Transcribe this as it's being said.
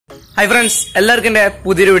Hi friends, എല്ലാവർക്കും എൻ്റെ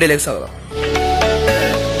പുതിയൊരു വീഡിയോയിലേക്ക് സ്വാഗതം.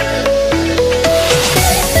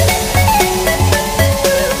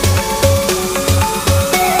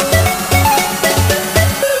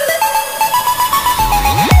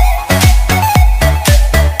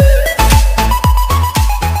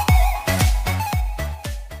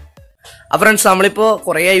 ഫ്രണ്ട്സ്, നമ്മളിപ്പോൾ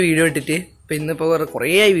കുറേയായി വീഡിയോ ഇട്ടിട്ട് ഇന്നിപ്പോൾ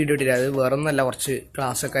കുറേയായി വീഡിയോ ഇട്ടിട്ട് അത് വേറെ ഒന്നല്ല, കുറച്ച്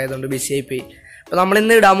ക്ലാസ്സൊക്കെ ആയതുകൊണ്ട് ബിസി ആയിപ്പോയി. അപ്പോൾ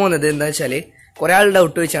നമ്മളിന്ന് ഇടാൻ പോകുന്നത് എന്താ വെച്ചാൽ, കുറേ ആൾ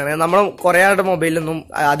ഡൗട്ട് വെച്ചാണ്. നമ്മൾ കുറേ ആളുടെ മൊബൈലൊന്നും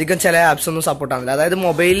അധികം ചില ആപ്സ് ഒന്നും സപ്പോർട്ട് ആവുന്നില്ല. അതായത്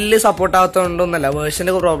മൊബൈലിൽ സപ്പോർട്ട് ആകാത്തതുകൊണ്ടൊന്നല്ല,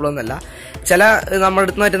 വേർഷൻ്റെ പ്രോബ്ലം ഒന്നല്ല, ചില നമ്മുടെ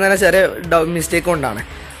അടുത്ത് നിന്ന് പറ്റുന്ന ചെറിയ മിസ്റ്റേക്ക് കൊണ്ടാണ്.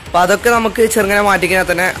 അപ്പോൾ അതൊക്കെ നമുക്ക് ചെറുങ്ങനെ മാറ്റിക്കഴിഞ്ഞാൽ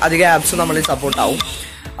തന്നെ അധികം ആപ്സ് നമ്മളിൽ സപ്പോർട്ടാവും.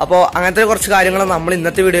 അപ്പോൾ അങ്ങനത്തെ കുറച്ച് കാര്യങ്ങളാണ് നമ്മൾ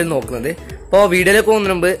ഇന്നത്തെ വീഡിയോയിൽ നോക്കുന്നത്. അപ്പോൾ വീഡിയോയിലേക്ക്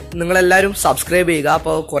പോകുന്നതിന് മുമ്പ് നിങ്ങളെല്ലാവരും സബ്സ്ക്രൈബ് ചെയ്യുക.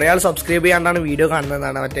 അപ്പോൾ കുറേ ആൾ സബ്സ്ക്രൈബ് ചെയ്യാണ്ടാണ് വീഡിയോ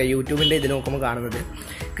കാണുന്നതെന്നാണ് മറ്റേ യൂട്യൂബിൻ്റെ ഇതിൽ നോക്കുമ്പോൾ കാണുന്നത്,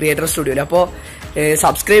 ക്രിയേറ്റർ സ്റ്റുഡിയോയിൽ. അപ്പോൾ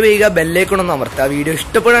സബ്സ്ക്രൈബ് ചെയ്യുക, ബെല്ലേക്കൊണ്ടൊന്ന് അമർത്തുക. വീഡിയോ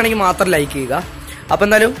ഇഷ്ടപ്പെടുകയാണെങ്കിൽ മാത്രം ലൈക്ക് ചെയ്യുക. അപ്പോൾ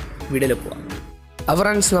എന്തായാലും വീഡിയോയിലേക്ക് പോകാം. അപ്പോൾ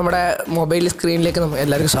ഫ്രണ്ട്സ്, നമ്മുടെ മൊബൈൽ സ്ക്രീനിലേക്ക്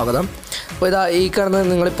എല്ലാവർക്കും സ്വാഗതം. അപ്പോൾ ഇതാ ഈ കാണുന്നത്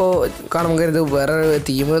നിങ്ങളിപ്പോൾ കാണുമ്പോൾ ഇത് വേറെ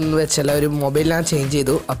തീം എന്ന് വെച്ചാൽ ഒരു മൊബൈൽ ഞാൻ ചേഞ്ച്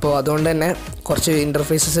ചെയ്തു. അപ്പോൾ അതുകൊണ്ട് തന്നെ കുറച്ച്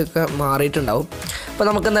ഇൻ്റർഫേസസ് ഒക്കെ മാറിയിട്ടുണ്ടാവും. അപ്പോൾ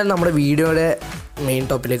നമുക്ക് എന്തായാലും നമ്മുടെ വീഡിയോയുടെ മെയിൻ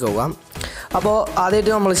ടോപ്പിലേക്ക് പോകാം. അപ്പോൾ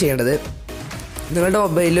ആദ്യമായിട്ട് നമ്മൾ ചെയ്യേണ്ടത്, നിങ്ങളുടെ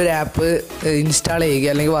മൊബൈലിൽ ഒരു ആപ്പ് ഇൻസ്റ്റാൾ ചെയ്യുക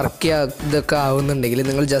അല്ലെങ്കിൽ വർക്ക് ചെയ്യുക ഇതൊക്കെ ആവുന്നുണ്ടെങ്കിൽ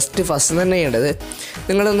നിങ്ങൾ ജസ്റ്റ് ഫസ്റ്റ് തന്നെ ചെയ്യേണ്ടത്,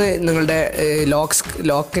 നിങ്ങളൊന്ന് നിങ്ങളുടെ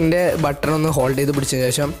ലോക്കിൻ്റെ ബട്ടൺ ഒന്ന് ഹോൾഡ് ചെയ്ത് പിടിച്ചതിന്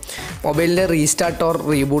ശേഷം മൊബൈലിൻ്റെ റീസ്റ്റാർട്ട് ഓർ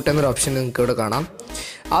റീബൂട്ട് എന്നൊരു ഓപ്ഷൻ നിങ്ങൾക്ക് ഇവിടെ കാണാം.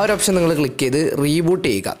 ആ ഒരു ഓപ്ഷൻ നിങ്ങൾ ക്ലിക്ക് ചെയ്ത് റീബൂട്ട്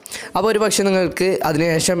ചെയ്യുക. അപ്പോൾ ഒരു പക്ഷേ നിങ്ങൾക്ക്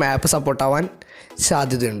അതിനുശേഷം ആപ്പ് സപ്പോർട്ടാവാൻ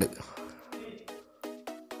സാധ്യതയുണ്ട്.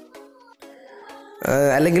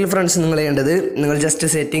 അല്ലെങ്കിൽ ഫ്രണ്ട്സ്, നിങ്ങൾ ചെയ്യേണ്ടത്, നിങ്ങൾ ജസ്റ്റ്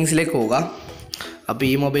സെറ്റിങ്സിലേക്ക് പോവുക. അപ്പോൾ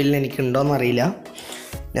ഈ മൊബൈലിൽ എനിക്കുണ്ടോയെന്ന് അറിയില്ല,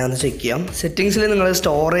 ഞാനൊന്ന് ചെക്ക് ചെയ്യാം. സെറ്റിങ്സിൽ നിങ്ങൾ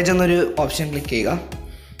സ്റ്റോറേജ് എന്നൊരു ഓപ്ഷൻ ക്ലിക്ക് ചെയ്യുക.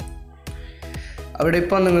 അവിടെ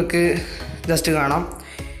ഇപ്പോൾ നിങ്ങൾക്ക് ജസ്റ്റ് കാണാം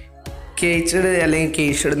കേച്ചഡ് അല്ലെങ്കിൽ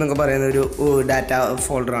കേഷഡ് എന്നൊക്കെ പറയുന്ന ഒരു ഡാറ്റ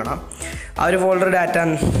ഫോൾഡർ കാണാം. ആ ഒരു ഫോൾഡർ ഡാറ്റ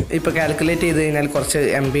ഇപ്പോൾ കാൽക്കുലേറ്റ് ചെയ്ത് കഴിഞ്ഞാൽ കുറച്ച്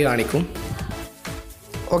MB കാണിക്കും.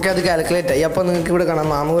 ഓക്കെ, അത് കാൽക്കുലേറ്റ് ആയി. അപ്പോൾ നിങ്ങൾക്ക് ഇവിടെ കാണാം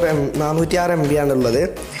 406 MB ആണുള്ളത്.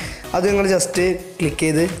 അത് നിങ്ങൾ ജസ്റ്റ് ക്ലിക്ക്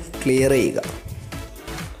ചെയ്ത് ക്ലിയർ ചെയ്യുക.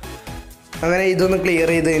 അങ്ങനെ ഇതൊന്ന് ക്ലിയർ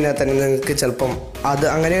ചെയ്ത് കഴിഞ്ഞാൽ തന്നെ നിങ്ങൾക്ക് ചിലപ്പം അത്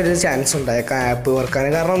അങ്ങനെ ഒരു ചാൻസ് ഉണ്ടായേക്കാം ആപ്പ് വർക്കാൻ.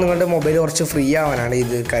 കാരണം നിങ്ങളുടെ മൊബൈൽ കുറച്ച് ഫ്രീ ആവാനാണ്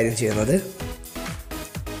ഇത് കാര്യം ചെയ്യുന്നത്.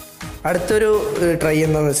 അടുത്തൊരു ട്രൈ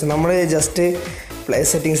എന്താണെന്ന് വെച്ചാൽ, നമ്മൾ ജസ്റ്റ് പ്ലേ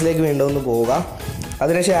സെറ്റിങ്സിലേക്ക് വീണ്ടും ഒന്ന് പോവുക.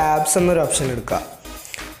 അതിനുശേഷം ആപ്സ് എന്നൊരു ഓപ്ഷൻ എടുക്കുക.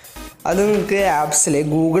 അത് നിങ്ങൾക്ക് ആപ്സിൽ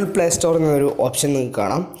ഗൂഗിൾ പ്ലേ സ്റ്റോർ എന്നൊരു ഓപ്ഷൻ നിങ്ങൾക്ക്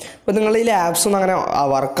കാണാം. അപ്പോൾ നിങ്ങളിൽ ആപ്സ് ഒന്നും അങ്ങനെ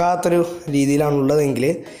വർക്കാകാത്തൊരു രീതിയിലാണുള്ളതെങ്കിൽ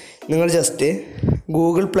നിങ്ങൾ ജസ്റ്റ്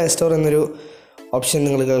ഗൂഗിൾ പ്ലേ സ്റ്റോർ എന്നൊരു ഓപ്ഷൻ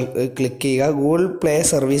നിങ്ങൾ ക്ലിക്ക് ചെയ്യുക. ഗൂഗിൾ പ്ലേ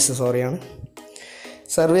സർവീസ്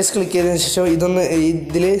ക്ലിക്ക് ചെയ്തതിന് ശേഷം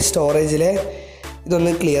ഇതിൽ സ്റ്റോറേജിലെ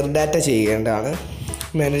ഇതൊന്ന് ക്ലിയർ ഡാറ്റ ചെയ്യേണ്ടതാണ്.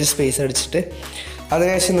 മാനേജ് സ്പേസ് അടിച്ചിട്ട്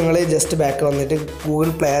അതിനുശേഷം നിങ്ങൾ ജസ്റ്റ് ബാക്ക് വന്നിട്ട്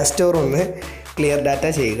ഗൂഗിൾ പ്ലേ സ്റ്റോർ ഒന്ന് ക്ലിയർ ഡാറ്റ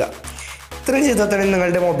ചെയ്യുക. ഇത്രയും ചെയ്താൽ തന്നെ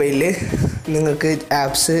നിങ്ങളുടെ മൊബൈലിൽ നിങ്ങൾക്ക്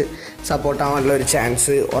ആപ്സ് സപ്പോർട്ടാവാനുള്ള ഒരു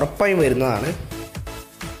ചാൻസ് ഉറപ്പായും വരുന്നതാണ്.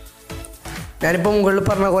 ഞാനിപ്പോൾ മുകളിൽ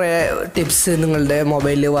പറഞ്ഞ കുറേ ടിപ്സ് നിങ്ങളുടെ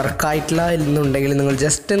മൊബൈലിൽ വർക്കായിട്ടില്ല എന്നുണ്ടെങ്കിൽ നിങ്ങൾ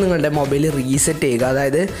ജസ്റ്റ് നിങ്ങളുടെ മൊബൈൽ റീസെറ്റ് ചെയ്യുക.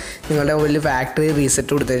 അതായത് നിങ്ങളുടെ മൊബൈലിൽ ഫാക്ടറി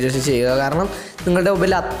റീസെറ്റ് കൊടുത്തതിന് ശേഷം ചെയ്യുക. കാരണം നിങ്ങളുടെ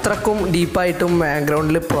മൊബൈൽ അത്രക്കും ഡീപ്പായിട്ടും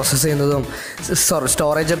ബാക്ക്ഗ്രൗണ്ടിൽ പ്രോസസ്സ് ചെയ്യുന്നതും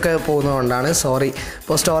സ്റ്റോറേജൊക്കെ പോകുന്നതുകൊണ്ടാണ്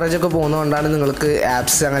സ്റ്റോറേജൊക്കെ പോകുന്നതുകൊണ്ടാണ് നിങ്ങൾക്ക്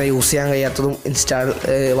ആപ്സ് അങ്ങനെ യൂസ് ചെയ്യാൻ കഴിയാത്തതും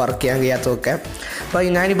വർക്ക് ചെയ്യാൻ കഴിയാത്തതൊക്കെ. അപ്പോൾ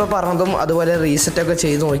ഞാനിപ്പോൾ പറഞ്ഞതും അതുപോലെ റീസെറ്റൊക്കെ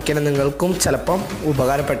ചെയ്ത് നോക്കിയാൽ നിങ്ങൾക്കും ചിലപ്പം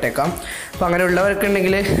ഉപകാരപ്പെട്ടേക്കാം. അപ്പോൾ അങ്ങനെ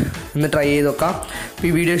ഉള്ളവർക്കുണ്ടെങ്കിൽ ഒന്ന് ട്രൈ ചെയ്ത് നോക്കാം. ഈ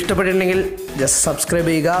വീഡിയോ ഇഷ്ടപ്പെട്ടിട്ടുണ്ടെങ്കിൽ ജസ്റ്റ് സബ്സ്ക്രൈബ്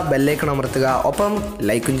ചെയ്യുക, ബെല്ലൈക്കൺ അമർത്തുക, ഒപ്പം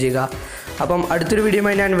ലൈക്കും ചെയ്യുക. അപ്പം അടുത്തൊരു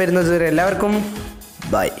വീഡിയോയുമായി ഞാൻ വരുന്നത് വരെ എല്ലാവർക്കും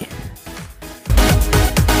ബൈ.